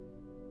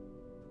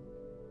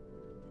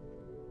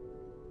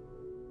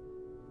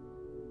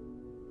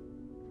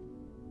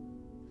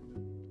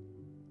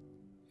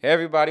Hey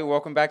everybody,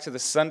 welcome back to the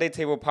Sunday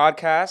Table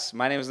Podcast.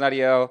 My name is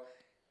Nadyel.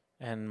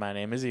 And my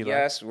name is Eli.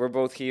 Yes, we're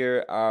both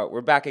here.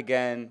 We're back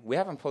again. We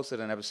haven't posted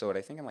an episode,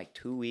 I think, in like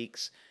 2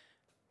 weeks,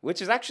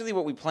 which is actually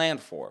what we planned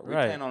for. We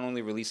Right. plan on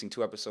only releasing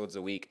 2 episodes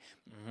a week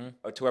Mm-hmm.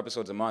 or 2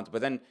 episodes a month.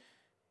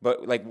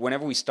 But like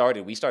whenever we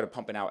started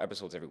pumping out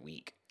episodes every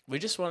week. We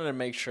just wanted to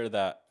make sure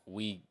that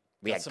we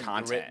got had some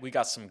content. Grip, we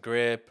got some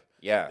grip.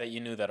 Yeah. That you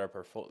knew that our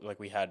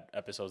we had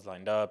episodes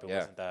lined up. It Yeah.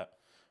 wasn't that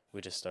we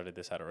just started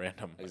this at a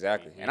random.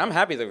 Exactly. And I'm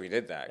happy that we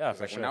did that. Yeah, 'cause,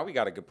 for like, sure. Now we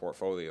got a good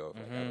portfolio of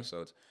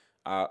episodes.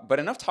 But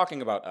enough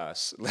talking about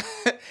us.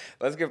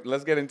 let's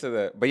get into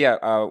the. But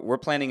yeah, we're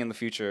planning in the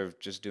future of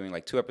just doing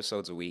like 2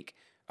 episodes a week,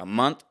 a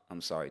month.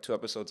 2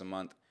 episodes a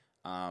month.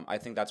 I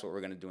think that's what we're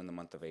gonna do in the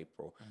month of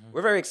April.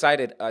 We're very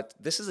excited.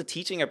 This is a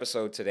teaching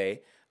episode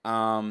today,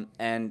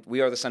 and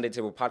we are the Sunday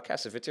Table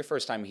Podcast. If it's your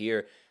first time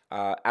here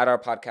at our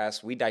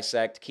podcast, we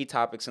dissect key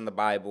topics in the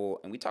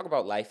Bible, and we talk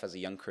about life as a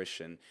young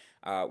Christian.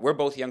 We're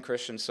both young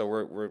Christians, so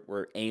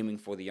we're aiming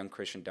for the young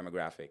Christian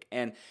demographic.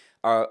 And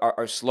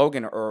our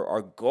slogan or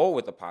our goal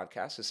with the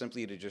podcast is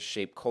simply to just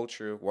shape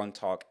culture one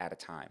talk at a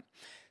time.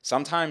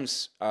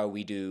 Sometimes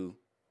we do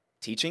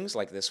teachings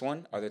like this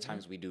one. Other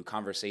times we do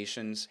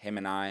conversations, him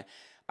and I.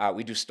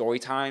 We do story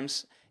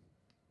times.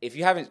 If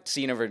you haven't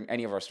seen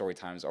any of our story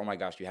times, oh my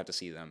gosh, you have to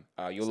see them.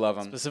 You'll love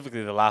them.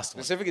 Specifically the last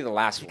one. Specifically the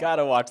last You one.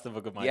 gotta watch the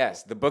Book of Michael.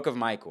 Yes, the Book of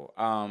Michael.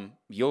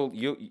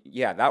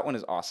 Yeah, that one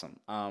is awesome.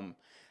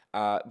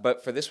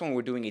 But for this one,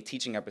 we're doing a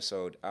teaching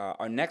episode.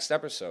 Our next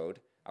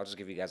episode, I'll just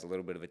give you guys a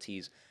little bit of a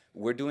tease.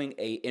 We're doing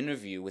a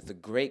interview with a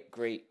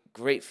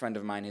great friend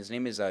of mine. His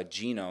name is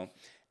Gino,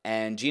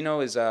 and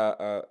Gino is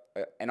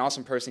an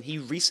awesome person. He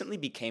recently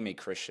became a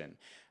Christian.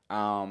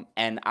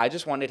 And I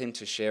just wanted him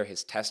to share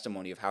his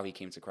testimony of how he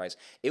came to Christ.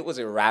 It was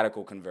a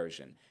radical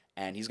conversion,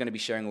 and he's going to be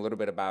sharing a little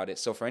bit about it.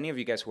 So for any of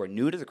you guys who are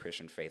new to the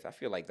Christian faith, I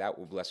feel like that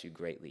will bless you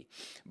greatly.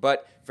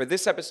 But for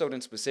this episode in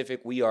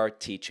specific, we are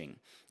teaching.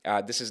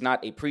 This is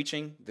not a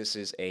preaching. This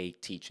is a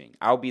teaching.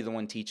 I'll be the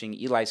one teaching.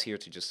 Eli's here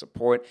to just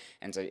support,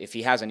 and if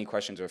he has any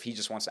questions or if he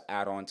just wants to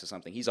add on to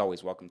something, he's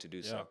always welcome to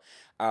do so.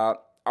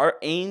 Our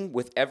aim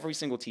with every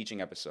single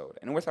teaching episode,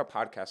 and with our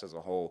podcast as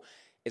a whole,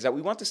 is that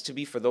we want this to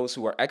be for those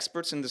who are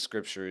experts in the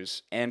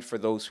scriptures and for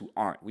those who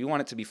aren't. We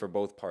want it to be for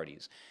both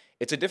parties.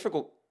 It's a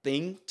difficult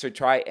thing to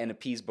try and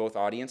appease both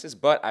audiences,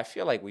 but I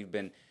feel like we've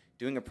been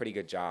doing a pretty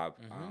good job.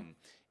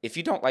 If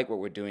you don't like what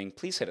we're doing,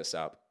 please hit us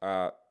up.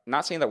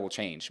 Not saying that we'll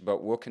change,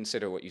 but we'll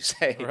consider what you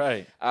say.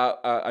 Right.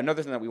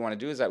 Another thing that we want to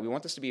do is that we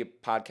want this to be a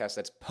podcast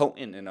that's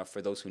potent enough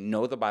for those who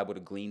know the Bible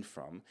to glean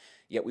from,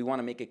 yet we want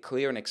to make it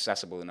clear and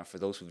accessible enough for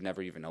those who've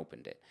never even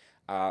opened it.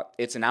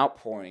 It's an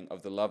outpouring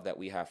of the love that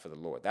we have for the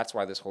Lord. That's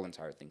why this whole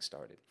entire thing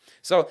started.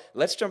 So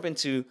let's jump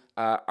into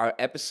our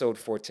episode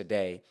for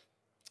today.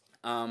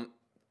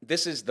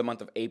 This is the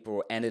month of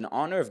April, and in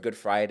honor of Good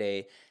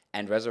Friday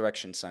and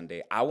Resurrection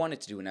Sunday, I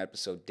wanted to do an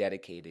episode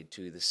dedicated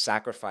to the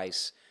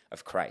sacrifice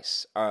of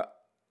Christ.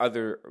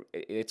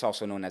 It's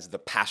also known as the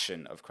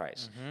Passion of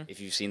Christ. If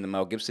you've seen the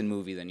Mel Gibson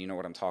movie, then you know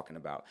what I'm talking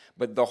about.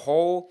 But the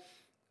whole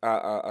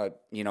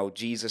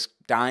Jesus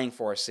dying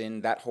for our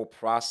sin, that whole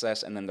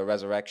process, and then the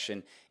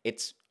resurrection,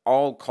 it's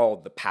all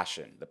called the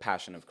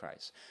Passion of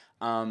Christ.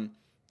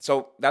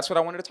 So that's what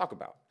I wanted to talk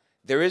about.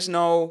 There is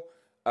no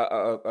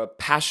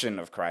passion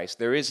of Christ.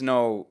 There is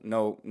no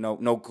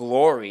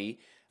glory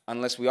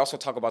unless we also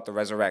talk about the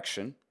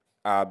resurrection,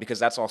 because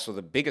that's also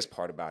the biggest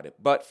part about it.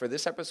 But for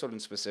this episode in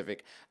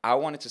specific, I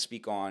wanted to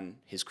speak on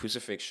his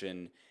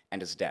crucifixion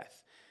and his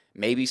death.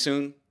 Maybe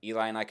soon,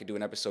 Eli and I could do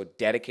an episode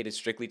dedicated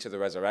strictly to the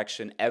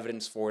resurrection,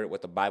 evidence for it,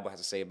 what the Bible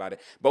has to say about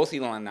it. Both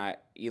Eli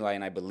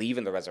and I believe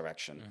in the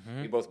resurrection.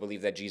 We both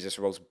believe that Jesus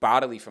rose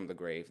bodily from the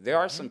grave. There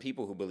are some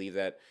people who believe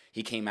that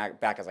he came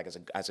back as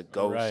a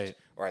ghost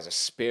or as a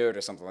spirit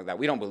or something like that.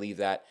 We don't believe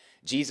that.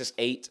 Jesus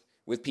ate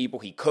with people.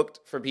 He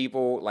cooked for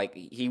people. Like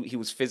he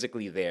was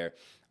physically there.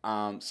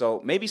 So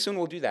maybe soon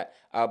we'll do that.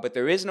 But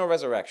there is no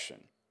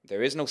resurrection.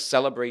 There is no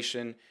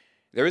celebration.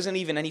 There isn't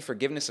even any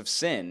forgiveness of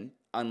sin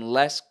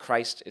unless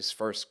Christ is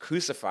first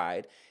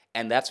crucified,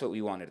 and that's what we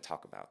wanted to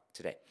talk about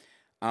today.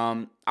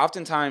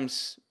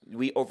 Oftentimes,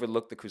 we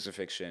overlook the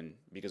crucifixion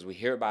because we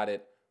hear about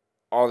it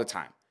all the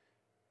time,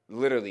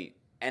 literally,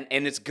 and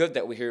it's good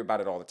that we hear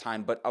about it all the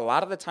time, but a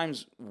lot of the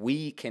times,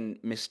 we can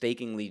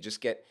mistakenly just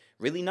get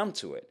really numb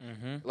to it.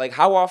 Like,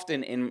 how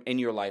often in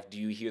your life do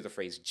you hear the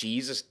phrase,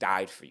 Jesus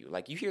died for you?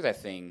 Like, you hear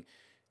that thing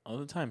all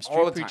the time.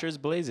 All the Street preachers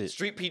blaze it.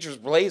 Street preachers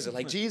blaze it.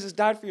 Like, Jesus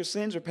died for your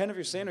sins, repent of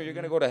your sin, or you're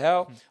going to go to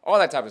hell. All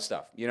that type of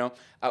stuff, you know?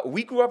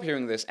 We grew up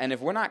hearing this, and if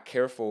we're not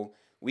careful,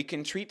 we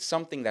can treat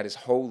something that is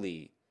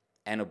holy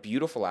and a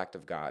beautiful act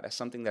of God as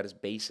something that is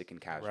basic and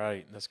casual.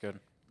 Right, that's good.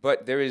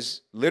 But there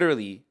is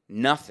literally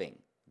nothing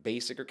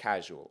basic or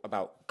casual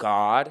about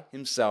God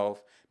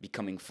himself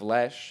becoming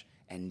flesh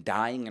and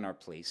dying in our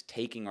place,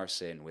 taking our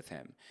sin with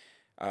him.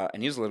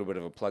 And here's a little bit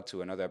of a plug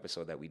to another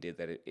episode that we did,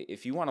 that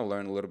if you want to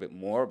learn a little bit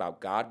more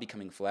about God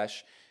becoming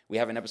flesh, we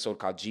have an episode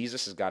called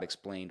Jesus is God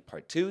Explained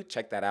Part 2.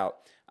 Check that out,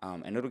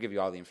 and it'll give you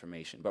all the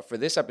information. But for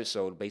this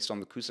episode, based on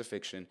the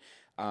crucifixion,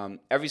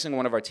 every single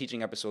one of our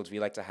teaching episodes, we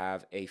like to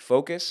have a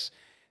focus.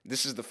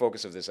 This is the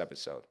focus of this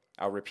episode.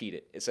 I'll repeat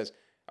it.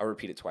 I'll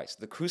repeat it twice.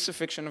 The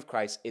crucifixion of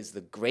Christ is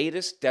the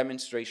greatest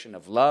demonstration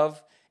of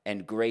love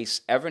and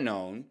grace ever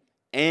known,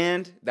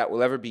 and that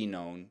will ever be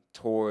known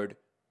toward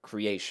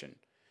creation.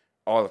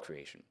 All of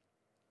creation.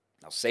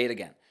 I'll say it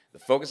again. The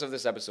focus of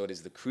this episode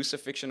is the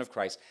crucifixion of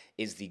Christ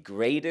is the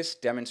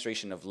greatest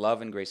demonstration of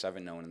love and grace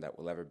ever known and that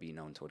will ever be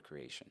known toward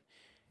creation.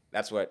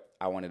 That's what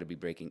I wanted to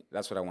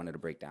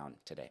break down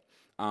today.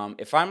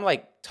 If I'm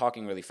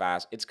talking really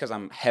fast, it's because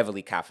I'm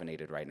heavily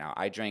caffeinated right now.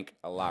 I drank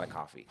a lot of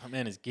coffee. My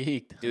man is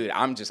geeked. Dude,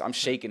 I'm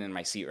shaking in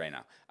my seat right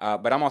now.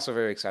 But I'm also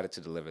very excited to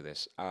deliver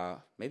this.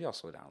 Maybe I'll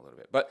slow down a little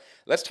bit. But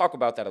let's talk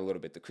about that a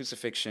little bit. The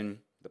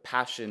crucifixion, the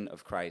passion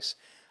of Christ.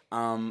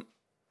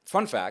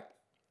 Fun fact,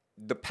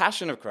 the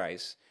Passion of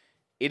Christ,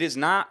 it is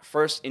not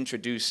first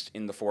introduced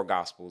in the four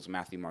Gospels,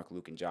 Matthew, Mark,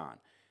 Luke, and John.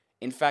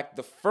 In fact,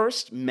 the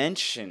first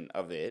mention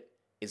of it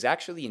is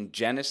actually in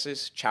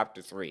Genesis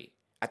chapter 3,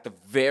 at the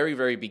very,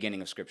 very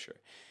beginning of Scripture.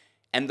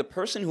 And the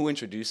person who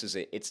introduces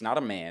it, it's not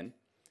a man,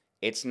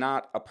 it's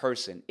not a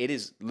person. It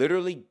is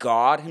literally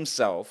God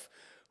himself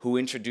who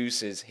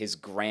introduces his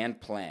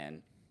grand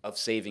plan of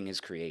saving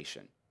his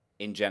creation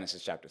in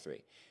Genesis chapter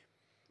 3.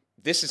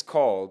 This is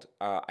called,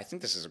 I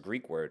think this is a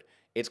Greek word,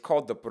 it's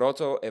called the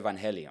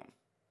proto-evangelium.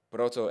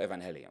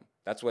 Proto-evangelium.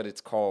 That's what it's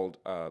called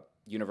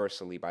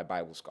universally by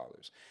Bible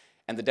scholars.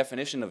 And the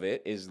definition of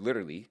it is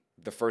literally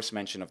the first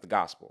mention of the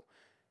gospel.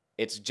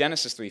 It's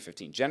Genesis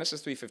 3:15.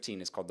 Genesis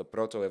 3:15 is called the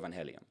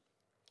proto-evangelium.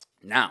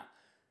 Now,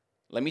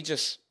 let me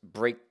just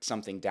break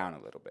something down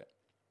a little bit.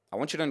 I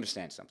want you to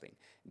understand something.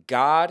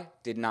 God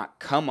did not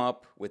come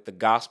up with the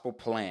gospel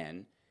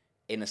plan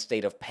in a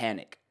state of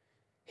panic.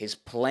 His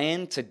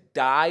plan to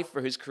die for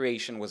his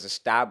creation was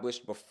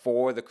established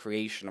before the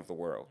creation of the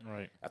world.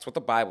 Right. That's what the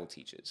Bible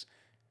teaches.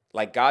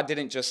 God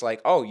didn't just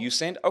oh, you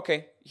sinned?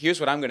 Okay, here's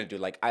what I'm going to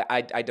do.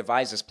 I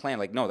devised this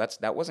plan. No,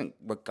 that wasn't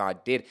what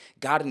God did.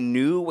 God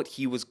knew what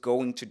he was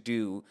going to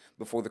do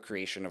before the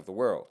creation of the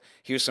world.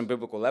 Here's some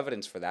biblical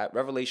evidence for that.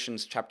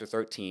 Revelations chapter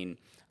 13,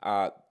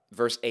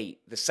 verse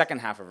 8, the second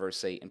half of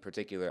verse 8 in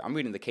particular. I'm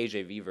reading the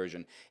KJV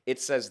version. It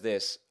says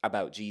this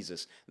about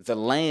Jesus. The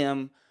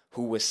Lamb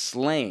who was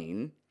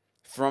slain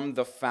from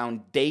the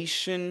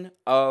foundation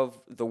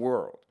of the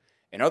world.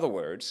 In other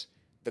words,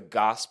 the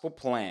gospel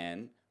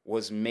plan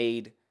was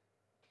made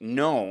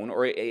known,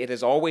 or it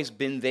has always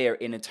been there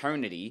in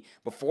eternity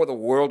before the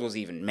world was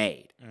even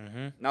made.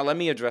 Mm-hmm. Now, let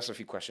me address a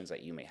few questions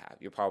that you may have.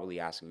 You're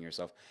probably asking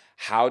yourself,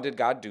 how did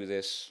God do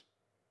this?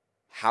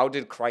 How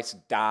did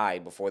Christ die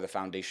before the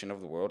foundation of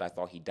the world? I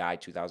thought he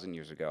died 2,000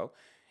 years ago.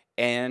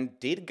 And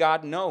did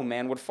God know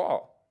man would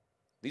fall?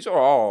 These are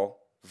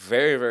all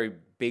very, very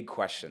big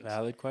questions.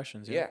 Valid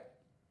questions, yeah.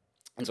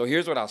 And so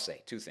here's what I'll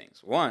say. Two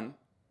things. One,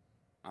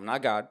 I'm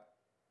not God.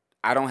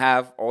 I don't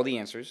have all the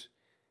answers.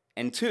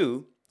 And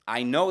two,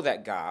 I know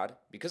that God,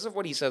 because of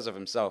what he says of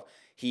himself,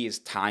 he is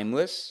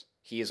timeless,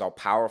 he is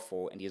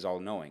all-powerful, and he is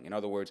all-knowing. In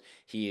other words,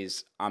 he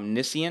is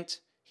omniscient,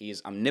 he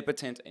is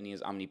omnipotent, and he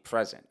is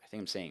omnipresent. I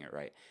think I'm saying it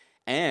right.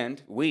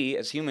 And we,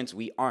 as humans,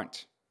 we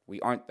aren't. We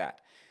aren't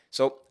that.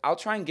 So I'll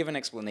try and give an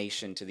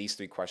explanation to these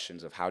three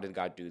questions of how did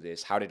God do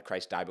this, how did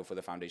Christ die before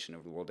the foundation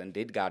of the world, and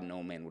did God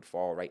know man would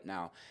fall right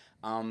now?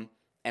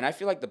 And I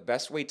feel like the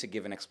best way to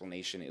give an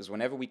explanation is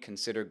whenever we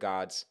consider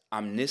God's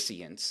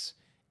omniscience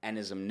and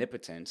his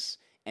omnipotence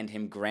and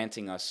him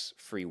granting us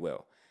free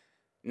will.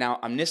 Now,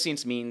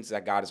 omniscience means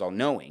that God is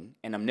all-knowing,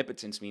 and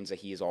omnipotence means that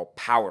he is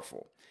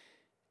all-powerful.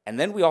 And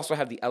then we also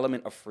have the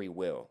element of free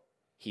will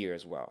here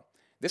as well.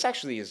 This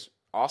actually is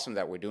awesome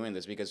that we're doing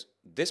this because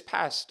this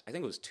past, I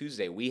think it was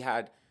Tuesday, we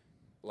had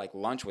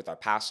lunch with our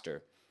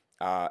pastor,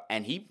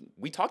 and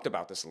we talked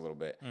about this a little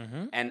bit.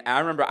 Mm-hmm. And I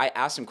remember I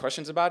asked him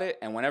questions about it,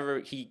 and whenever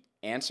he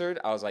answered,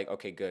 I was like,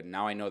 okay, good.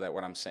 Now I know that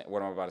what I'm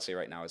about to say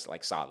right now is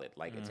solid,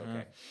 it's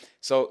okay.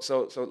 So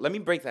let me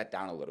break that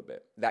down a little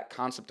bit. That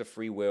concept of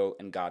free will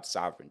and God's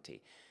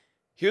sovereignty.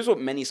 Here's what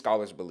many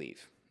scholars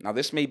believe. Now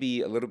this may be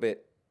a little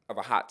bit of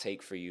a hot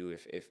take for you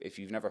if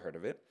you've never heard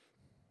of it.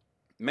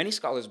 Many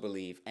scholars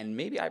believe, and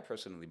maybe I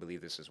personally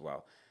believe this as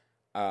well.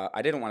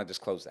 I didn't want to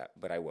disclose that,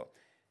 but I will.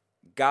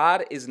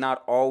 God is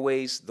not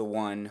always the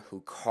one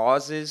who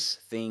causes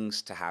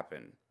things to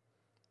happen,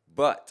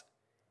 but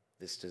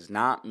this does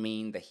not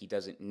mean that he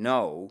doesn't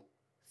know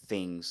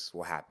things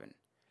will happen.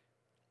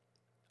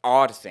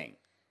 Odd thing.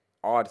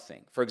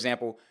 For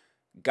example,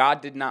 God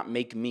did not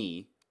make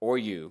me or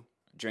you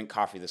drink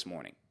coffee this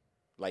morning.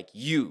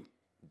 You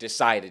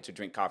decided to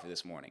drink coffee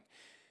this morning.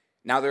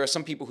 Now, there are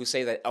some people who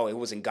say that, it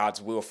was in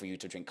God's will for you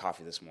to drink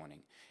coffee this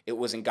morning. It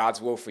was in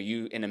God's will for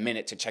you in a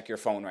minute to check your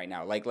phone right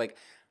now.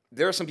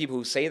 there are some people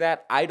who say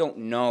that. I don't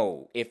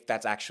know if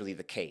that's actually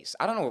the case.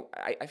 I don't know.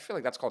 I feel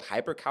like that's called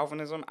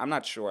hyper-Calvinism. I'm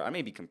not sure. I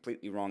may be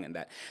completely wrong in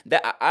that.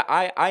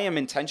 I am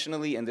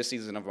intentionally, in this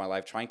season of my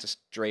life, trying to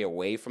stray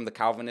away from the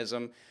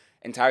Calvinism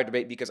entire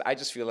debate because I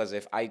just feel as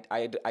if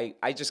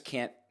I just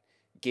can't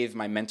give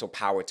my mental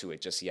power to it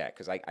just yet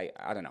because I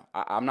don't know.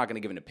 I'm not going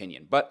to give an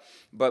opinion. But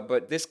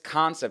this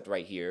concept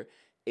right here,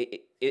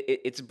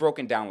 it's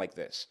broken down like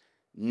this.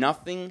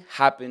 Nothing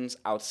happens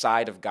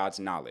outside of God's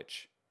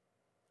knowledge.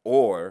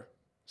 Or,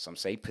 some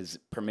say,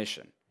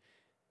 permission.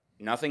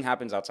 Nothing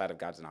happens outside of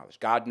God's knowledge.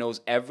 God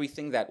knows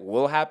everything that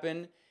will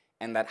happen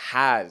and that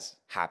has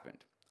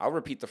happened. I'll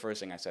repeat the first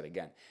thing I said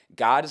again.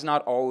 God is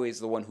not always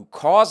the one who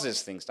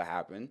causes things to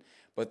happen,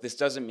 but this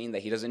doesn't mean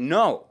that he doesn't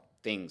know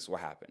things will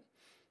happen.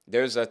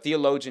 There's a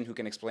theologian who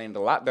can explain it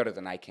a lot better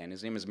than I can.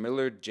 His name is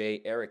Millard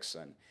J.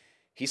 Erickson.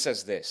 He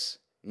says this,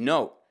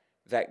 note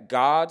that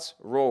God's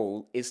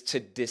role is to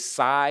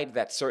decide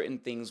that certain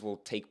things will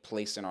take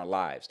place in our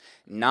lives,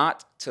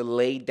 not to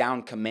lay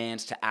down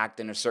commands to act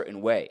in a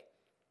certain way.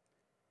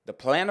 The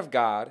plan of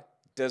God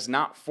does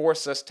not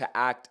force us to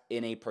act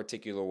in a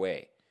particular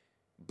way,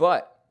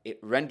 but it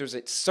renders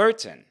it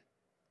certain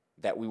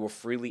that we will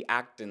freely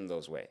act in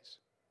those ways.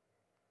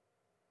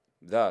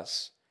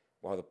 Thus,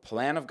 while the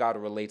plan of God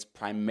relates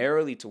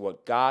primarily to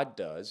what God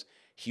does,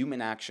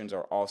 human actions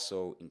are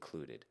also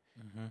included.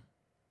 Mm-hmm.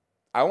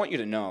 I want you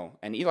to know,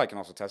 and Eli can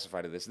also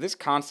testify to this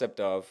concept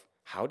of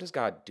how does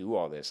God do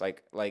all this? I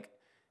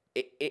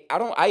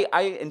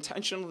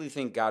intentionally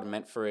think God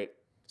meant for it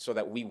so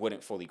that we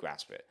wouldn't fully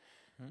grasp it.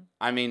 Mm-hmm.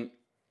 I mean,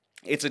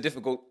 it's a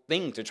difficult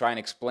thing to try and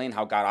explain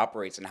how God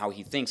operates and how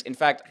he thinks. In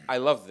fact, I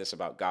love this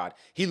about God.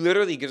 He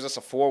literally gives us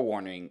a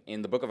forewarning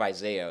in the book of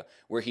Isaiah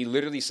where he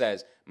literally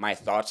says, my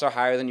thoughts are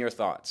higher than your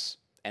thoughts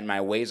and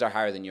my ways are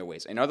higher than your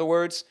ways. In other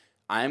words,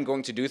 I am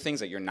going to do things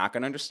that you're not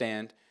going to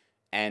understand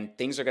and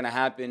things are going to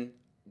happen.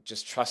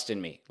 Just trust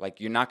in me. Like,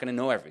 you're not going to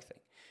know everything.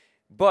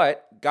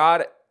 But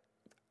God,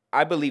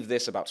 I believe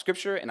this about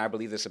Scripture, and I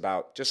believe this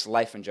about just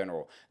life in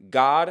general.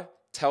 God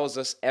tells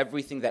us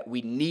everything that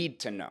we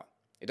need to know.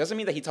 It doesn't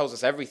mean that he tells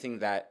us everything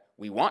that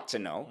we want to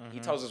know. Mm-hmm. He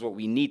tells us what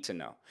we need to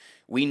know.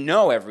 We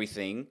know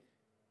everything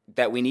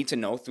that we need to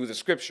know through the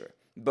Scripture.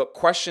 But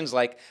questions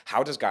like,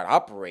 how does God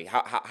operate?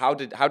 How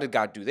did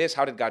God do this?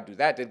 How did God do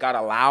that? Did God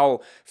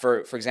allow,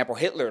 for example,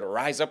 Hitler to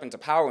rise up into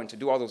power and to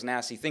do all those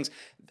nasty things?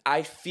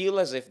 I feel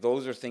as if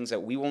those are things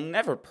that we will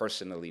never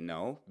personally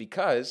know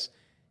because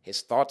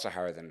his thoughts are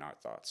higher than our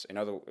thoughts. In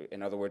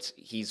other words,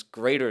 he's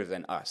greater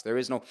than us. There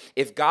is no,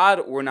 if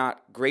God were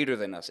not greater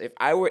than us, if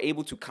I were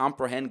able to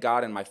comprehend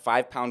God in my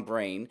 5-pound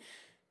brain,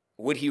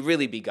 would he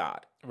really be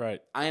God?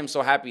 Right. I am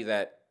so happy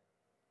that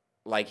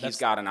he's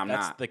God and I'm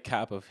not. That's the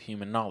cap of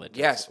human knowledge.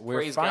 Yes,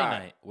 we're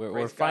finite. God.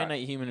 We're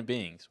finite human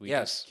beings. We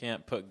just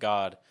can't put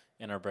God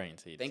in our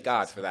brains. Thank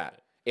God for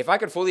that. If I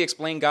could fully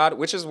explain God,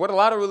 which is what a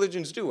lot of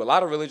religions do, a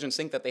lot of religions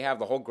think that they have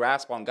the whole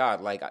grasp on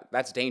God.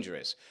 That's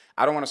dangerous.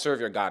 I don't want to serve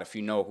your God if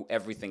you know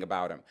everything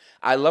about him.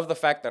 I love the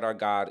fact that our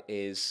God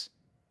is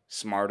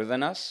smarter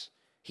than us.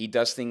 He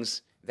does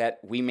things that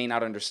we may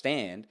not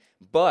understand,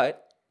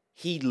 but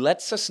he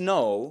lets us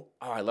know,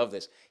 I love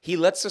this. He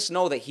lets us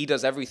know that he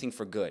does everything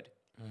for good.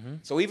 Mm-hmm.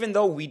 So even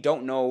though we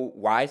don't know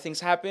why things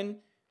happen,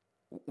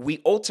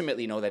 we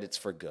ultimately know that it's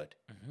for good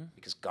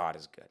because God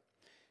is good.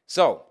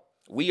 So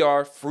we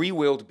are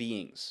free-willed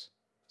beings.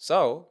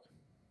 So,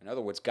 in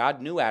other words,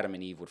 God knew Adam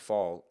and Eve would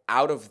fall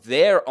out of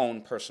their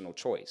own personal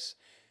choice.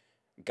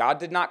 God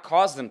did not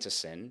cause them to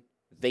sin.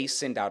 They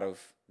sinned out of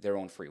their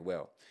own free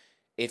will.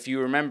 If you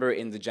remember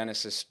in the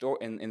Genesis story,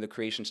 in the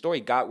creation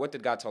story, what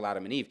did God tell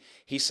Adam and Eve?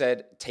 He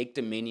said, take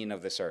dominion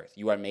of this earth.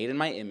 You are made in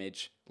my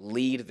image.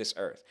 Lead this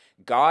earth.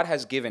 God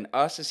has given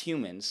us as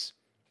humans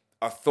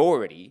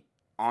authority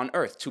on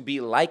earth to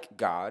be like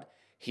God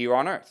here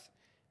on earth.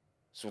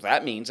 So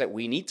that means that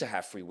we need to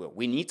have free will.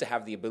 We need to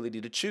have the ability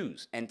to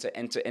choose and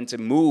to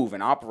move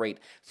and operate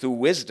through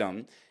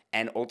wisdom.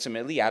 And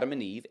ultimately, Adam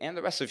and Eve and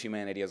the rest of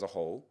humanity as a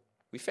whole,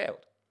 we failed.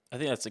 I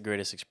think that's the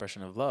greatest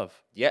expression of love.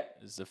 Yeah.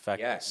 Is the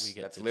fact that we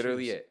get that's to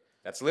literally choose. it.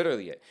 That's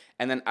literally it.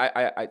 And then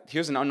I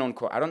here's an unknown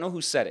quote. I don't know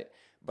who said it,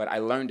 but I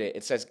learned it.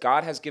 It says,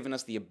 God has given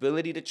us the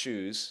ability to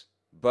choose,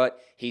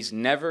 but he's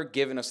never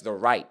given us the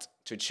right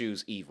to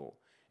choose evil.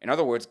 In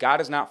other words,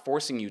 God is not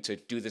forcing you to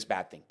do this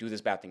bad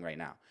thing right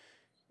now.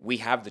 We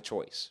have the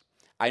choice.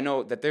 I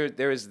know that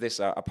there is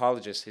this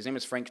apologist. His name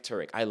is Frank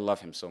Turek. I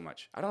love him so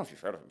much. I don't know if you've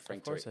heard of him,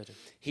 Frank Turek. Of course I do.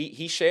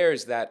 He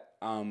shares that,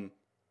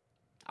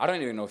 I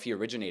don't even know if he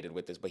originated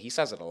with this, but he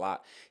says it a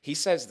lot. He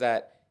says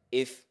that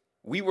if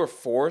we were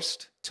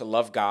forced to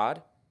love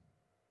God,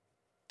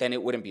 then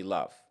it wouldn't be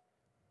love.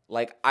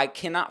 Like, I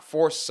cannot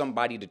force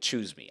somebody to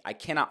choose me. I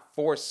cannot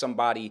force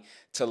somebody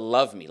to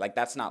love me. Like,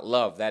 that's not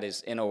love. That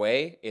is, in a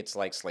way, it's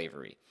like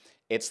slavery.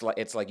 It's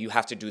like you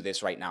have to do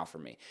this right now for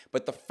me.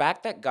 But the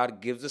fact that God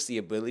gives us the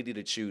ability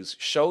to choose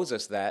shows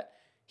us that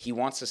he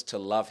wants us to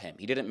love him.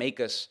 He didn't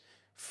make us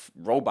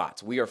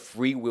robots. We are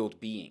free-willed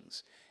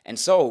beings. And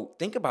so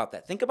think about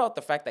that. Think about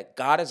the fact that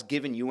God has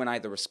given you and I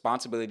the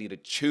responsibility to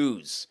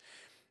choose.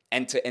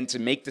 and to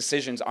make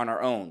decisions on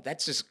our own.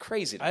 That's just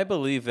crazy. I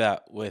believe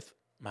that with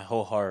my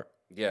whole heart.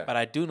 Yeah. But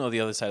I do know the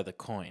other side of the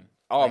coin.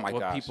 Oh, like my what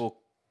gosh. People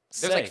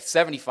There's say. like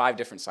 75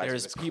 different sides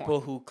There's of this people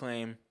coin. who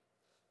claim,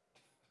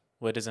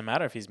 well, it doesn't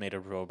matter if he's made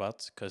of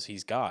robots because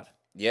he's God.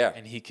 Yeah.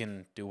 And he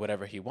can do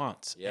whatever he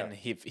wants. Yeah. And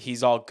if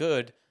he's all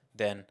good,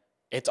 then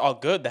it's all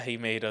good that he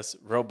made us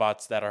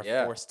robots that are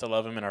forced to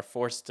love him and are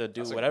forced to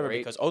do whatever.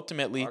 Because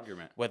ultimately,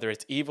 whether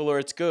it's evil or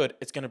it's good,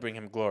 it's going to bring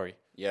him glory.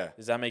 Yeah.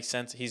 Does that make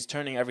sense? He's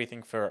turning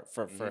everything for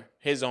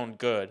his own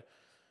good.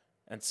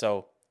 And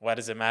so why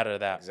does it matter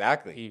that?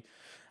 Exactly.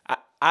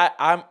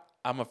 I'm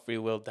a free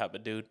will type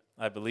of dude.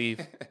 I believe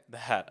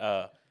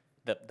that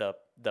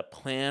the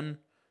plan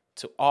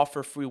to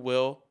offer free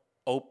will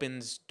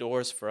opens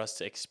doors for us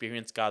to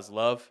experience God's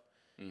love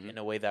in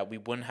a way that we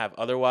wouldn't have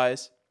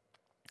otherwise.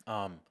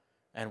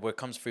 And where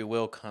comes free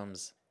will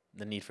comes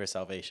the need for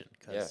salvation,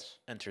 because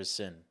enters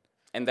sin.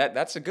 And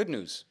that's a good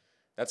news.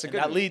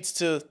 That leads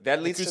to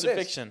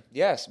crucifixion.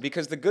 Yes,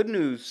 because the good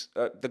news,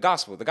 the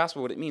gospel,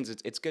 what it means,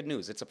 it's good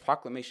news. It's a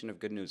proclamation of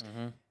good news.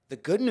 Mm-hmm. The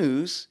good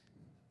news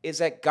is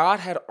that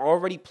God had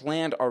already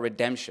planned our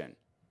redemption.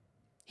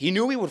 He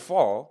knew we would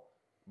fall,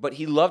 but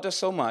he loved us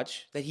so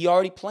much that he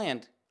already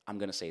planned, I'm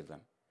going to save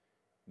them.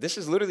 This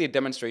is literally a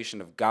demonstration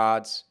of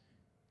God's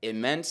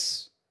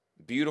immense,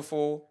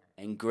 beautiful,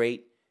 and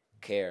great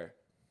care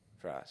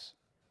for us.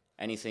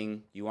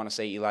 Anything you want to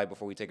say, Eli,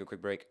 before we take a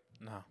quick break?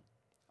 No.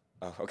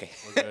 Oh, okay.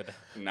 We're good.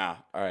 Nah.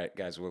 All right,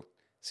 guys, we'll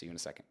see you in a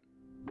second.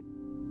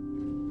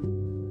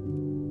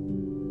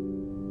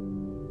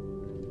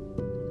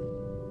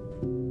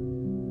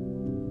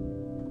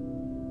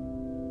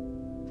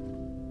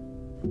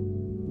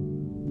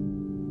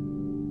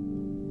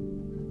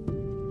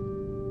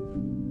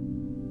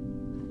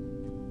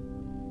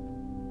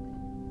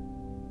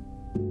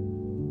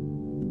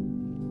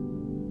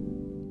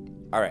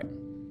 All right,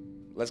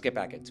 let's get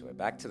back into it.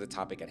 Back to the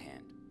topic at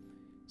hand.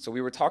 So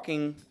we were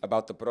talking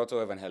about the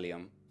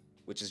proto-evangelium,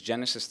 which is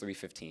Genesis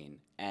 3:15,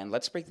 and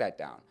let's break that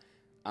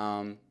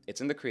down.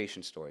 It's in the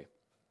creation story,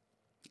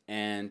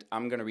 and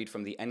I'm going to read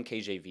from the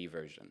NKJV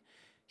version.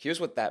 Here's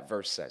what that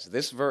verse says.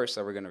 This verse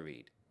that we're going to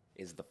read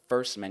is the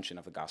first mention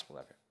of the gospel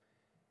ever.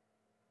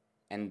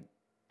 And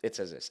it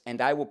says this,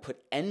 "And I will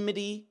put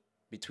enmity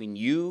between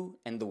you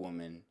and the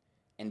woman,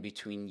 and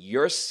between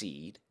your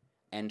seed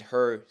and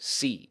her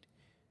seed."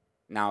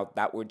 Now,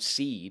 that word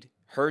seed,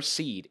 her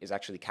seed, is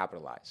actually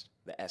capitalized.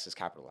 The S is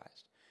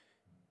capitalized.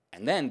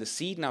 And then the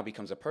seed now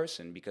becomes a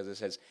person because it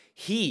says,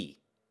 "He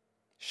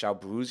shall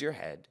bruise your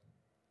head,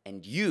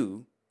 and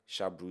you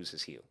shall bruise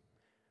his heel."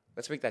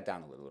 Let's break that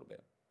down a little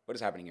bit. What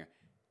is happening here?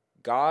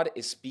 God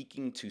is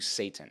speaking to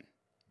Satan,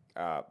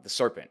 the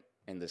serpent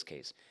in this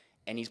case,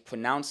 and he's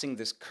pronouncing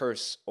this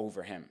curse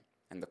over him.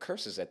 And the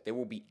curse is that there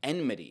will be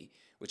enmity,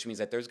 which means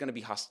that there's going to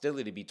be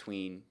hostility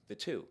between the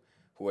two.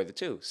 Who are the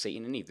two?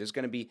 Satan and Eve. There's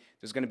going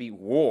to be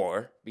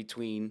war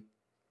between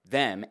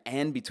them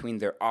and between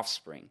their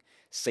offspring,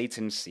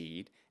 Satan's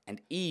seed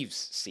and Eve's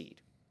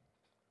seed.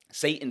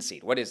 Satan's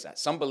seed, what is that?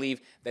 Some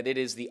believe that it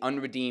is the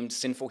unredeemed,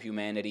 sinful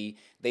humanity.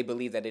 They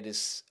believe that it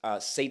is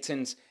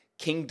Satan's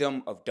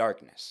kingdom of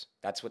darkness.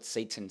 That's what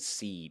Satan's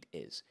seed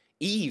is.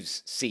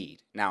 Eve's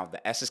seed, now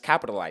the S is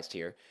capitalized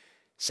here.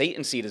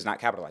 Satan's seed is not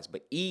capitalized,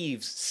 but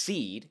Eve's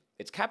seed,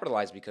 it's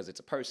capitalized because it's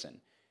a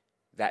person.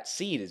 That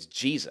seed is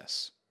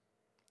Jesus.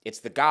 It's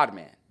the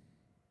God-man,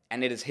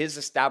 and it is his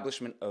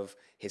establishment of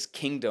his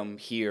kingdom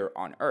here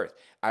on earth.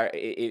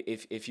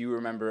 If you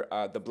remember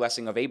the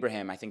blessing of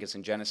Abraham, I think it's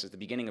in Genesis, the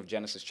beginning of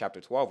Genesis chapter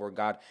 12, where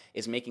God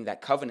is making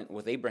that covenant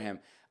with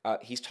Abraham.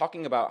 He's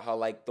talking about how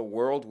like the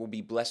world will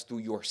be blessed through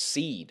your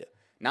seed,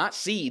 not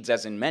seeds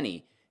as in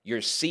many,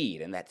 your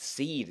seed, and that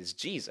seed is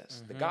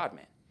Jesus, the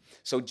God-man.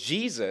 So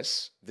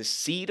Jesus, the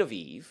seed of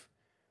Eve,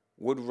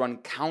 would run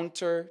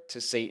counter to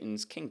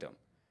Satan's kingdom.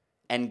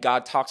 And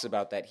God talks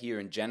about that here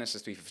in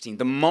Genesis 3:15.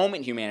 The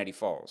moment humanity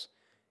falls,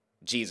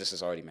 Jesus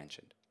is already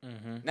mentioned.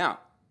 Now,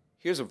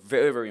 here's a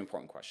very, very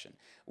important question.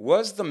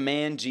 Was the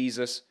man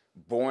Jesus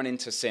born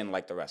into sin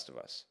like the rest of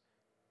us?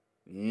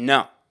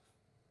 No,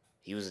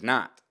 he was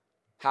not.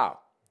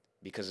 How?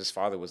 Because his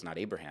father was not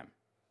Abraham.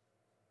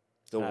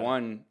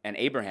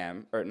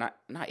 Adam.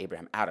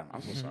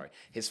 I'm so sorry.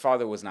 His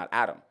father was not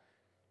Adam.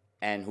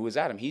 And who is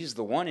Adam? He's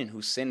the one in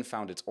whose sin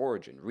found its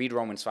origin. Read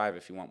Romans 5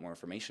 if you want more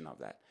information of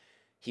that.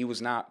 He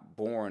was not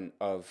born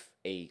of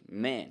a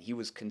man. He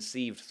was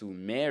conceived through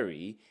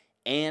Mary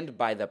and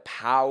by the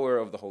power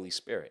of the Holy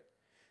Spirit.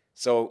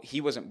 So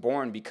he wasn't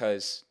born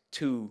because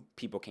two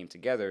people came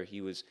together.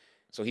 He's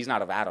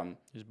not of Adam.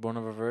 He was born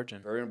of a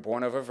virgin.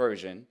 Born of a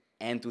virgin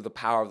and through the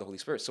power of the Holy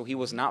Spirit. So he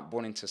was not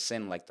born into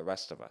sin like the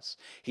rest of us.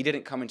 He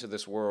didn't come into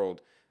this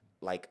world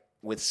like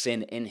with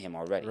sin in him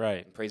already.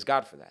 Right. And praise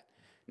God for that.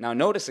 Now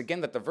notice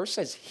again that the verse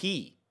says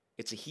he.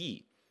 It's a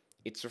he.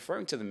 It's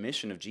referring to the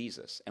mission of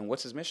Jesus. And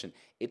what's his mission?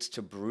 It's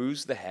to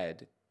bruise the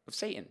head of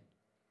Satan.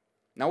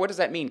 Now, what does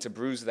that mean, to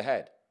bruise the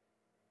head?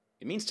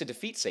 It means to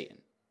defeat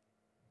Satan,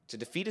 to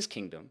defeat his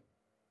kingdom,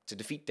 to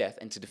defeat death,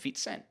 and to defeat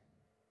sin.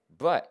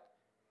 But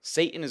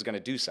Satan is going to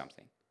do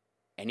something.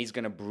 and he's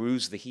going to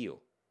bruise the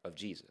heel of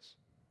Jesus.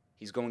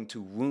 He's going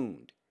to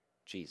wound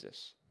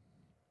Jesus.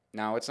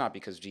 Now, it's not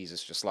because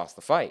Jesus just lost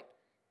the fight.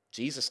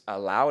 Jesus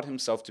allowed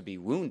himself to be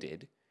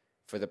wounded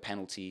for the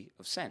penalty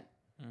of sin.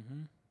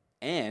 Mm-hmm.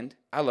 And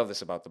I love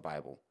this about the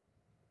Bible.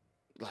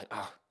 Like,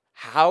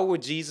 how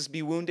would Jesus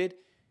be wounded?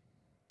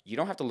 You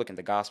don't have to look in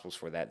the Gospels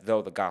for that,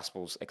 though the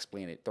Gospels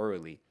explain it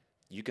thoroughly.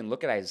 You can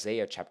look at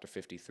Isaiah chapter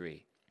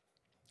 53.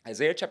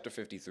 Isaiah chapter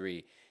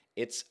 53,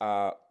 it's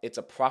a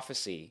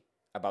prophecy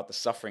about the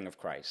suffering of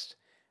Christ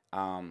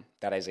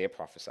that Isaiah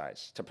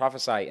prophesies. To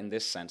prophesy in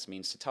this sense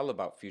means to tell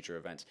about future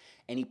events.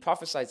 And he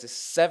prophesies this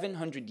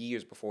 700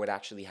 years before it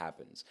actually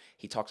happens.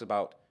 He talks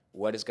about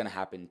what is going to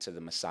happen to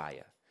the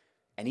Messiah.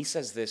 And he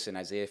says this in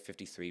Isaiah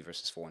 53,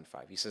 verses 4 and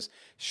 5. He says,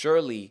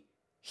 surely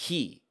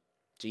he,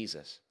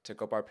 Jesus,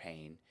 took up our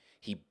pain.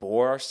 He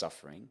bore our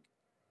suffering.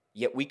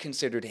 Yet we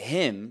considered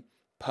him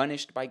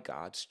punished by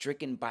God,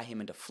 stricken by him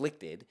and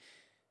afflicted.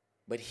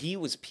 But he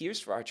was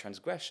pierced for our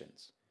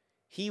transgressions.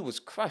 He was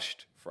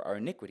crushed for our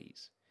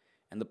iniquities.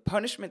 And the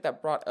punishment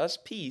that brought us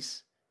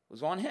peace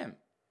was on him.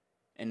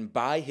 And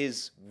by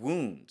his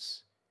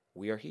wounds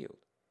we are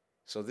healed.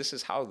 So this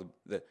is how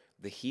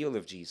the heel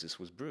of Jesus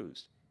was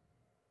bruised.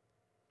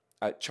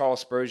 Charles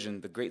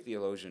Spurgeon, the great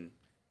theologian,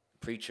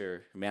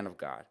 preacher, man of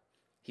God,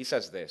 he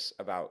says this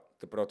about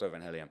the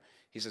Proto-Evangelium.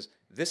 He says,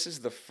 this is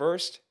the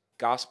first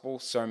gospel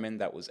sermon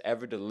that was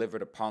ever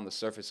delivered upon the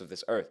surface of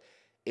this earth.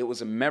 It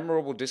was a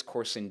memorable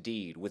discourse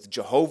indeed, with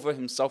Jehovah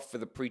himself for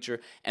the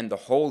preacher and the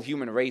whole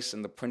human race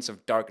and the prince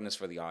of darkness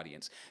for the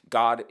audience.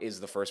 God is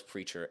the first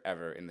preacher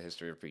ever in the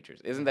history of preachers.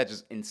 Isn't that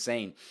just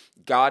insane?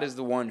 God is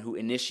the one who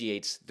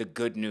initiates the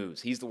good news.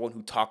 He's the one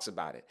who talks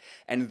about it.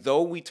 And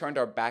though we turned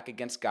our back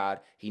against God,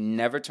 he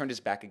never turned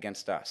his back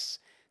against us.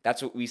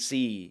 That's what we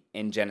see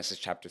in Genesis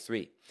chapter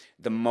 3.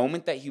 The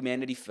moment that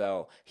humanity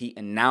fell, he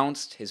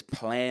announced his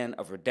plan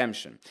of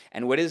redemption.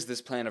 And what is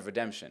this plan of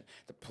redemption?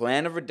 The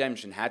plan of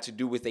redemption had to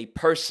do with a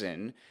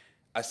person,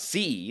 a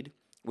seed,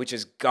 which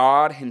is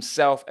God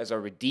himself as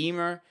our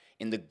Redeemer.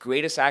 In the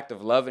greatest act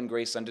of love and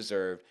grace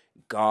undeserved,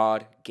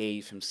 God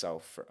gave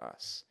himself for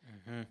us.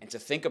 Mm-hmm. And to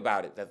think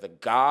about it, that the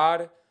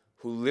God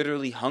who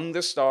literally hung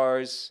the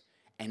stars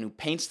and who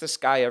paints the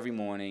sky every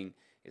morning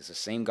is the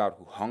same God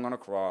who hung on a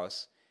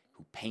cross,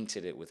 who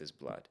painted it with his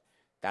blood.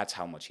 That's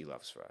how much he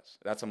loves for us.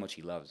 That's how much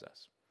he loves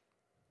us.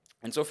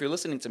 And so if you're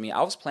listening to me,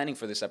 I was planning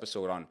for this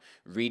episode on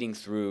reading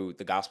through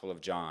the Gospel of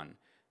John,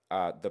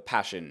 the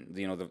Passion,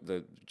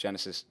 the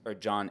Genesis, or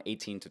John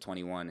 18 to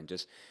 21, and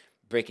just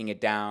breaking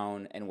it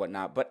down and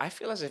whatnot. But I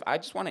feel as if I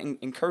just want to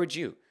encourage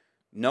you,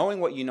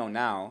 knowing what you know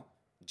now,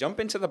 jump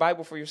into the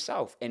Bible for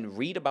yourself and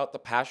read about the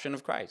Passion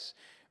of Christ.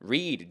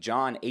 Read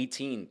John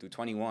 18 through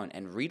 21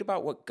 and read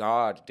about what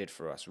God did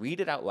for us. Read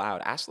it out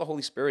loud. Ask the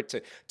Holy Spirit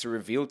to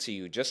reveal to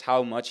you just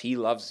how much he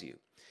loves you.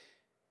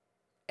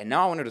 And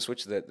now I wanted to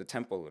switch the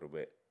tempo a little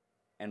bit,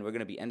 and we're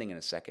going to be ending in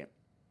a second.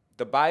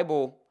 The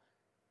Bible,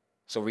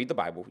 so read the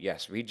Bible.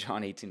 Yes, read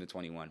John 18 to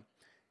 21.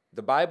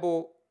 The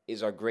Bible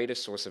is our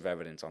greatest source of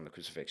evidence on the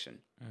crucifixion.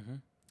 Mm-hmm.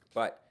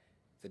 But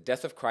the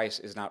death of Christ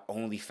is not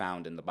only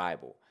found in the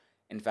Bible.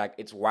 In fact,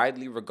 it's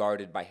widely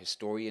regarded by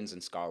historians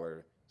and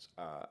scholars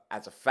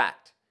as a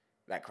fact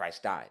that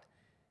Christ died.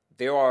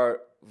 There are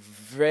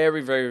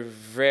there's a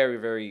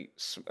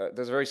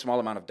very small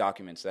amount of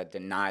documents that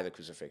deny the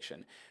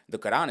crucifixion. The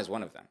Quran is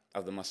one of them,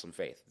 of the Muslim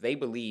faith. They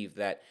believe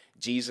that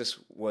Jesus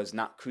was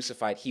not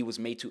crucified. He was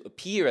made to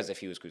appear as if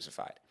he was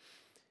crucified.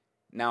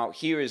 Now,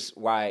 here is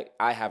why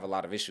I have a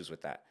lot of issues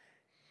with that.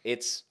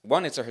 It's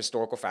a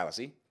historical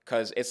fallacy,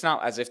 because it's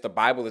not as if the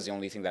Bible is the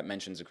only thing that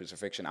mentions the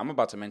crucifixion. I'm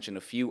about to mention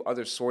a few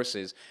other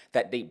sources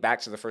that date back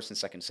to the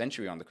 1st and 2nd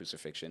century on the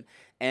crucifixion.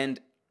 And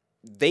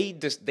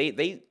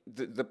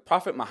the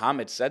Prophet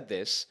Muhammad said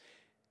this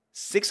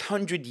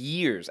 600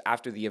 years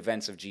after the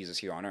events of Jesus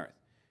here on earth.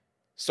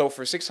 So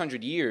for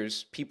 600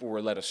 years, people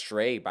were led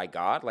astray by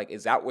God. Like,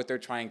 is that what they're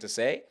trying to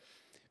say?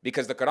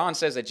 Because the Quran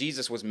says that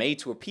Jesus was made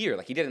to appear,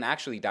 like he didn't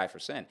actually die for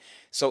sin.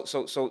 So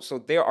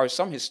there are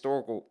some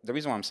historical. The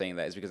reason why I'm saying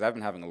that is because I've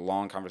been having a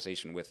long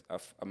conversation with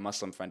a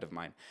Muslim friend of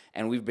mine,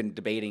 and we've been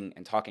debating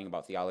and talking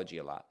about theology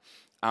a lot.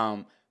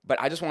 But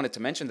I just wanted to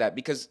mention that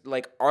because,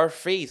 like, our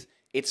faith,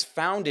 it's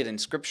founded in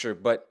Scripture,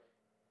 but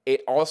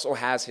it also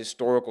has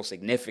historical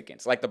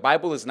significance. Like, the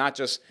Bible is not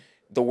just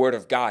the Word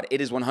of God. It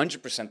is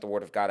 100% the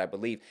Word of God, I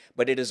believe,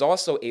 but it is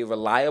also a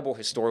reliable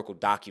historical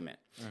document.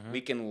 Mm-hmm.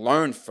 We can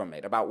learn from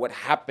it about what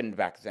happened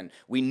back then.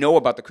 We know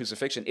about the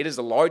crucifixion. It is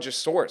the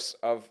largest source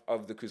of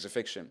the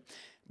crucifixion.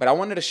 But I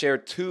wanted to share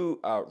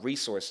two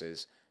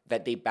resources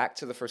that date back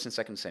to the 1st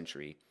and 2nd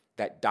century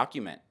that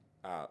document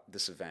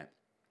this event.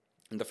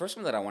 And the first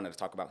one that I wanted to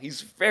talk about,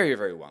 he's very,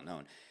 very well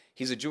known.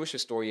 He's a Jewish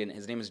historian.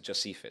 His name is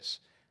Josephus.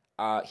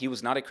 He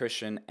was not a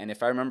Christian, and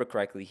if I remember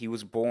correctly, he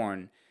was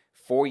born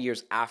 4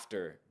 years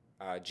after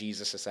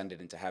Jesus ascended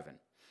into heaven.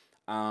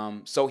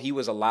 So he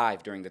was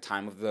alive during the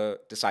time of the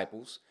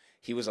disciples.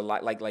 He was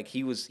alive, like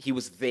he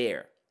was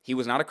there. He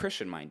was not a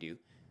Christian, mind you,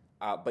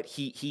 but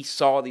he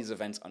saw these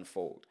events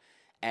unfold.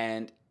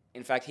 And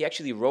in fact, he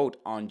actually wrote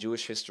on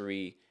Jewish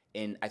history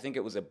in, I think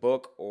it was a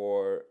book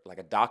or like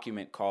a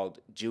document called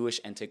Jewish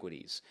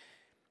Antiquities.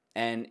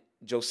 And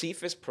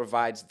Josephus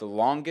provides the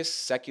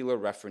longest secular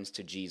reference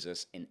to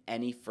Jesus in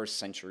any first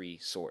century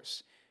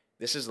source.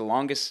 This is the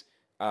longest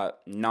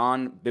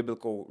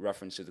non-biblical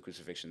reference to the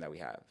crucifixion that we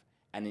have.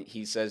 And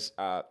he says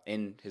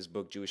in his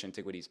book, Jewish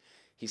Antiquities,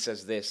 he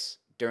says this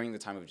during the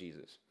time of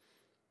Jesus.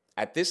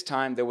 At this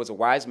time, there was a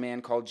wise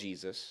man called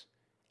Jesus,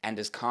 and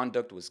his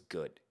conduct was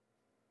good.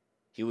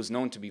 He was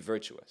known to be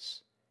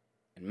virtuous.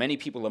 And many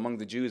people among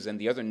the Jews and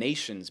the other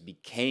nations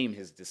became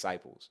his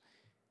disciples.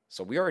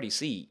 So we already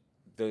see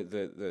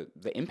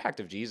the impact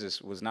of Jesus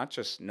was not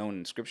just known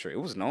in Scripture. It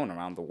was known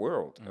around the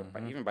world,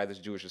 even by this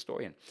Jewish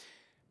historian.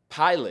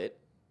 Pilate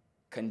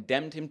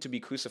condemned him to be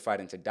crucified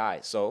and to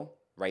die. So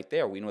right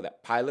there, we know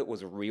that Pilate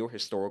was a real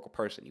historical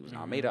person. He was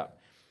not made up.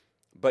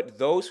 But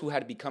those who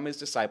had become his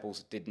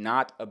disciples did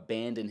not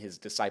abandon his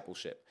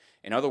discipleship.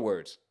 In other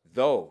words,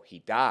 though he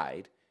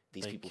died,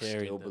 these people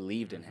still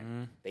believed in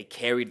him. They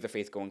carried the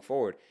faith going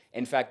forward.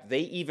 In fact, they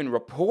even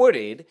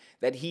reported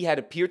that he had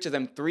appeared to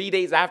them 3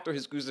 days after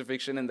his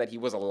crucifixion and that he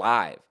was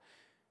alive.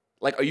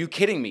 Like, are you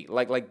kidding me?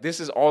 Like this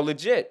is all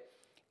legit.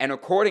 And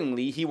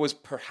accordingly, he was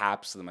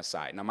perhaps the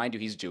Messiah. Now, mind you,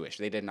 he's Jewish.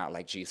 They did not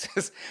like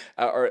Jesus.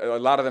 Or a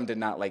lot of them did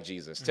not like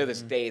Jesus. To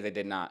this day,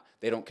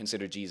 they don't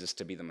consider Jesus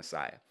to be the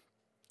Messiah.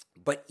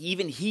 But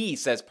even he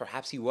says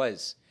perhaps he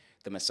was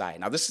the Messiah.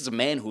 Now, this is a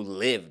man who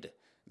lived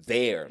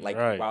there,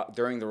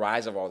 during the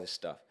rise of all this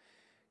stuff,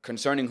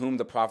 concerning whom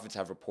the prophets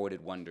have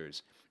reported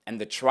wonders. And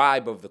the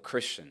tribe of the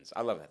Christians,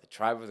 I love that, the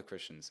tribe of the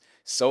Christians,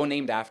 so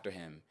named after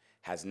him,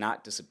 has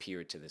not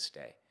disappeared to this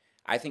day.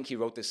 I think he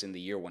wrote this in the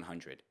year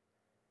 100.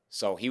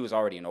 So he was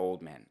already an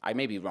old man. I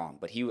may be wrong,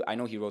 but I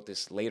know he wrote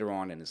this later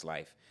on in his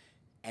life.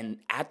 And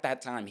at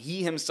that time,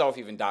 he himself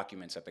even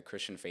documents that the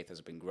Christian faith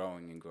has been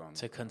growing and growing.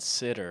 To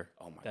consider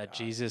that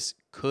Jesus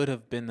could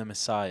have been the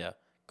Messiah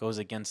goes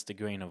against the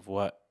grain of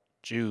what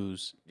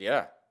Jews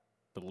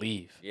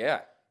believe.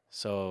 Yeah.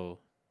 So,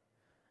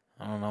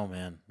 I don't know,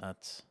 man.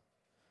 That's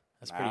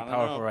pretty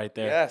powerful right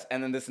there. Yes,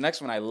 and then this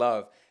next one I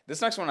love.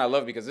 This next one I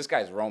love because this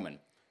guy's Roman,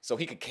 so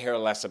he could care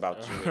less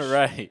about Jewish.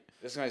 Right.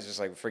 This guy's just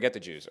like, forget the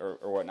Jews or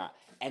whatnot.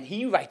 And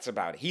he writes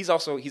about it. He's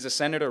a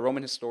senator,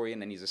 Roman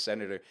historian, and he's a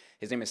senator.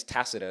 His name is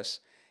Tacitus.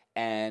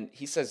 And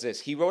he says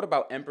this. He wrote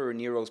about Emperor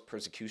Nero's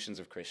persecutions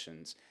of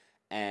Christians.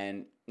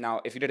 And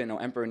now, if you didn't know,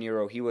 Emperor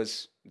Nero, he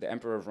was the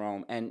emperor of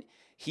Rome. And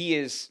he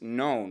is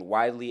known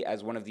widely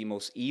as one of the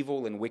most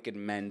evil and wicked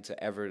men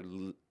to ever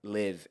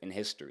live in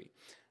history.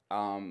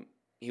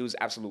 He was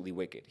absolutely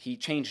wicked. He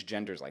changed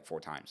genders like 4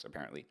 times,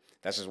 apparently.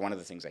 That's just one of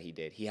the things that he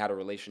did. He had a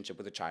relationship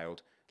with a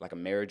child, like a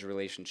marriage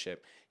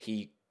relationship.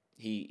 He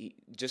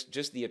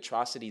just the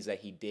atrocities that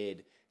he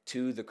did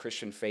to the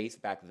Christian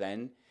faith back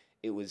then,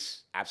 it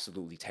was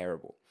absolutely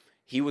terrible.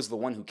 He was the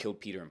one who killed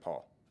Peter and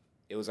Paul.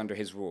 It was under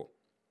his rule.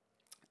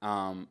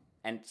 And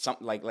some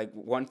like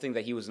one thing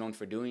that he was known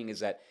for doing is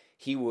that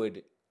he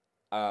would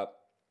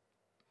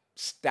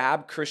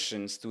stab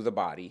Christians through the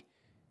body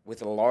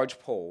with a large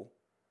pole.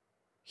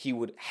 He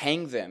would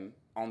hang them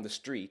on the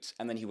streets,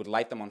 and then he would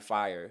light them on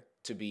fire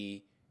to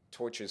be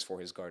torches for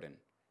his garden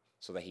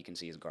so that he can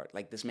see his garden.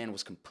 Like, this man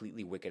was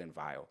completely wicked and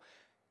vile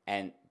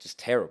and just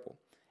terrible.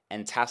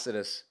 And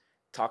Tacitus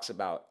talks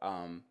about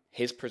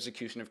his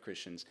persecution of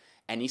Christians,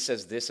 and he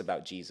says this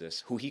about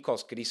Jesus, who he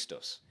calls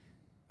Christos.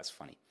 That's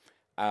funny.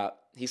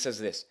 He says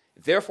this: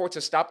 therefore,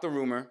 to stop the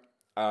rumor,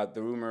 I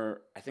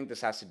think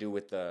this has to do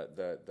with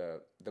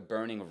the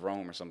burning of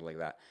Rome or something like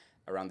that,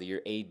 around the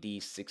year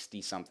AD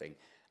 60 something.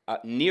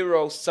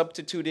 Nero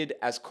substituted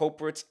as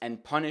culprits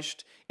and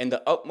punished in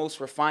the utmost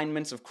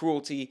refinements of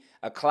cruelty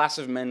a class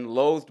of men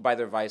loathed by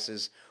their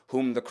vices,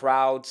 whom the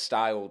crowd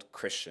styled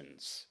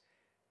Christians.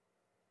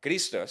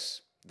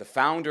 Christos, the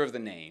founder of the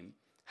name,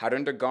 had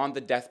undergone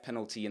the death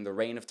penalty in the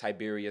reign of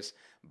Tiberius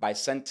by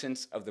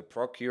sentence of the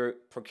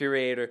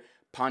procurator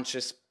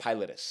Pontius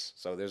Pilatus.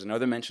 So there's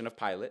another mention of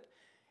Pilate.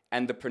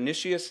 And the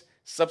pernicious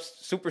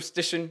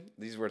superstition,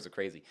 these words are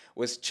crazy,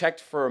 was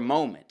checked for a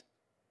moment,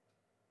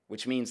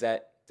 which means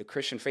that the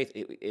Christian faith,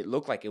 it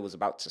looked like it was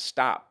about to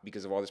stop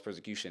because of all this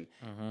persecution,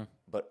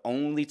 but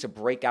only to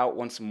break out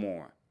once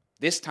more.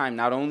 This time,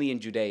 not only in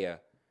Judea,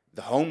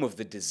 the home of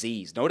the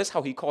disease. Notice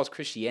how he calls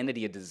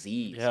Christianity a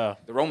disease. Yeah.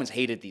 The Romans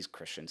hated these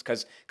Christians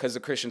because the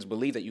Christians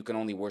believed that you can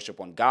only worship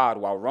one God,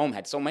 while Rome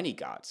had so many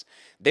gods.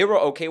 They were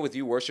okay with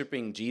you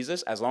worshiping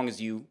Jesus as long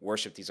as you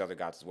worship these other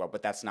gods as well,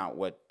 but that's not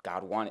what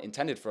God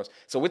intended for us.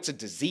 So it's a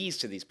disease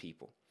to these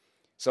people.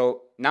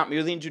 So not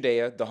merely in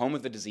Judea, the home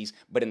of the disease,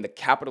 but in the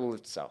capital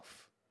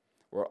itself,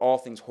 where all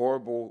things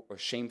horrible or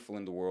shameful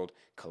in the world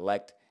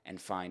collect and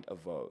find a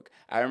vogue.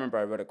 I remember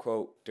I read a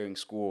quote during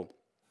school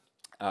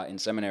in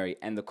seminary,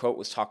 and the quote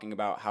was talking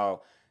about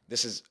how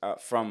this is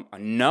from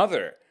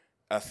another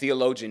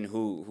theologian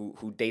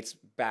who dates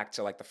back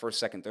to like the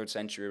 1st, 2nd, 3rd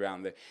century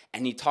around there,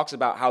 and he talks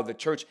about how the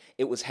church,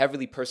 it was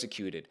heavily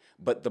persecuted,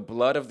 but the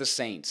blood of the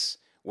saints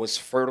was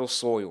fertile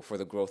soil for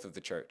the growth of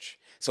the church.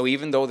 So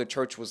even though the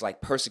church was like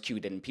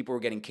persecuted and people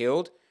were getting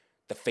killed,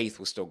 the faith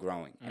was still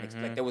growing. And it's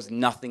like there was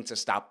nothing to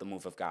stop the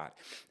move of God.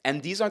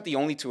 And these aren't the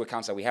only two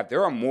accounts that we have.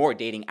 There are more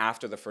dating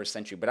after the first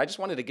century, but I just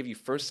wanted to give you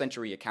first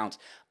century accounts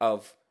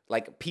of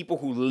like people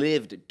who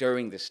lived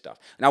during this stuff.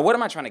 Now, what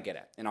am I trying to get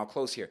at? And I'll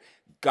close here.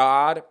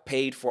 God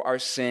paid for our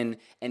sin,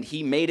 and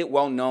he made it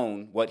well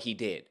known what he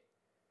did.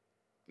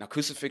 Now,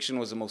 crucifixion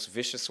was the most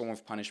vicious form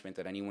of punishment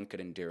that anyone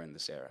could endure in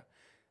this era,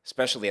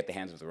 especially at the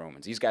hands of the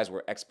Romans. These guys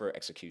were expert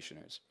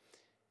executioners.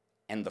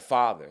 And the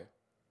Father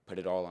put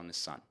it all on his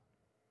Son.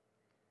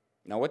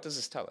 Now, what does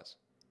this tell us?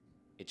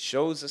 It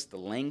shows us the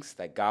lengths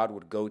that God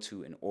would go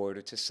to in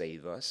order to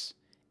save us,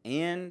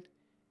 and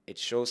it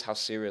shows how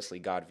seriously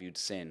God viewed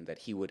sin, that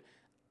he would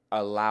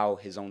allow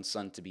his own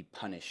Son to be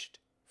punished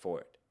for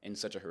it in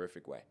such a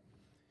horrific way.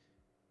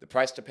 The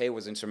price to pay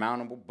was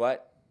insurmountable,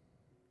 but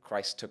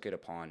Christ took it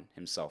upon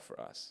himself for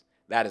us.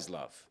 That is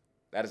love.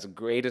 That is the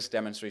greatest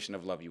demonstration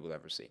of love you will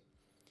ever see.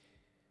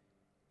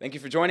 Thank you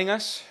for joining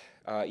us.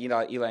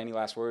 Eli, any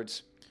last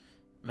words?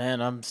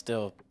 Man, I'm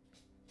still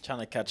trying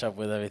to catch up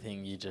with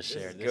everything you just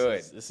shared.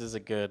 This is a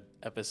good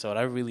episode.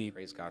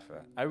 Praise God for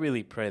that. I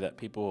really pray that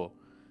people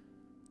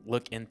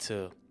look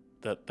into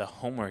the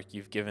homework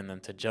you've given them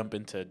to jump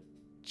into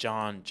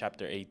John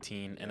chapter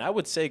 18. And I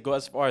would say go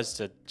as far as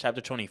to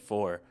chapter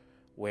 24,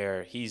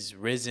 where he's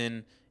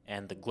risen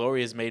and the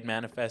glory is made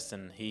manifest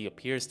and he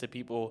appears to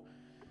people.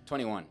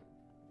 21.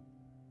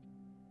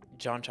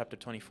 John chapter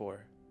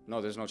 24.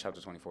 No, there's no chapter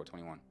 24,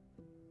 21.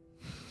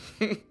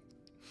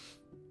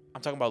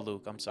 I'm talking about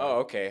Luke. I'm sorry. Oh,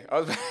 okay.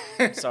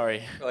 I'm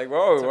sorry. Like,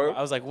 whoa.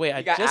 I was like, wait,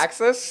 you got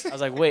access? I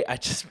was like, wait, I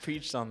just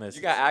preached on this.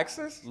 You got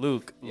access?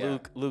 Luke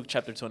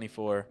chapter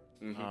 24.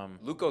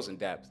 Luke goes in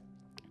depth.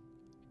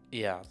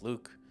 Yeah,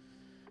 Luke.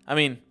 I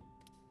mean,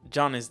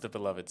 John is the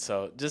beloved,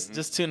 so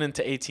just tune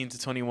into 18 to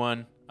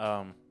 21.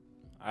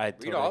 I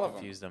totally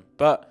confused them.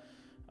 But,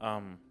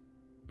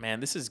 man,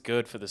 this is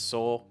good for the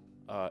soul.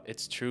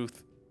 It's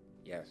truth.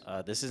 Yes.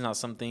 This is not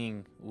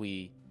something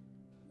we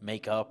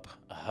make up.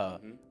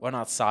 We're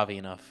not savvy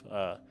enough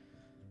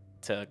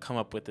to come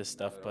up with this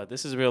stuff, but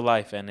this is real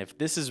life. And if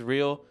this is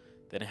real,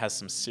 then it has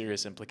some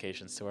serious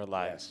implications to our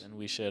lives. Yes. And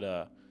we should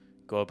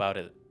go about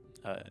it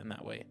in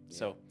that way. Yeah.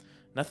 So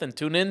nothing.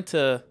 Tune in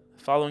to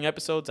following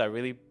episodes. I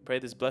really pray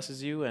this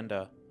blesses you, and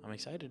I'm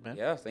excited, man.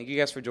 Yeah, thank you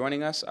guys for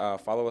joining us.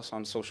 Follow us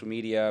on social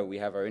media. We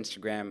have our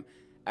Instagram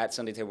at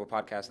Sunday Table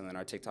Podcast, and then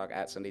our TikTok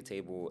at Sunday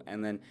Table.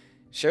 And then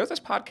share this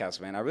podcast,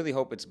 man. I really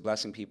hope it's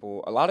blessing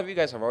people. A lot of you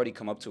guys have already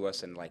come up to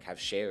us and like have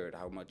shared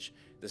how much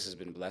this has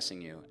been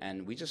blessing you.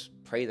 And we just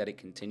pray that it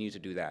continue to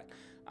do that.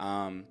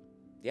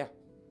 Yeah,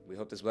 we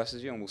hope this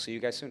blesses you, and we'll see you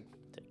guys soon.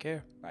 Take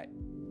care. Bye.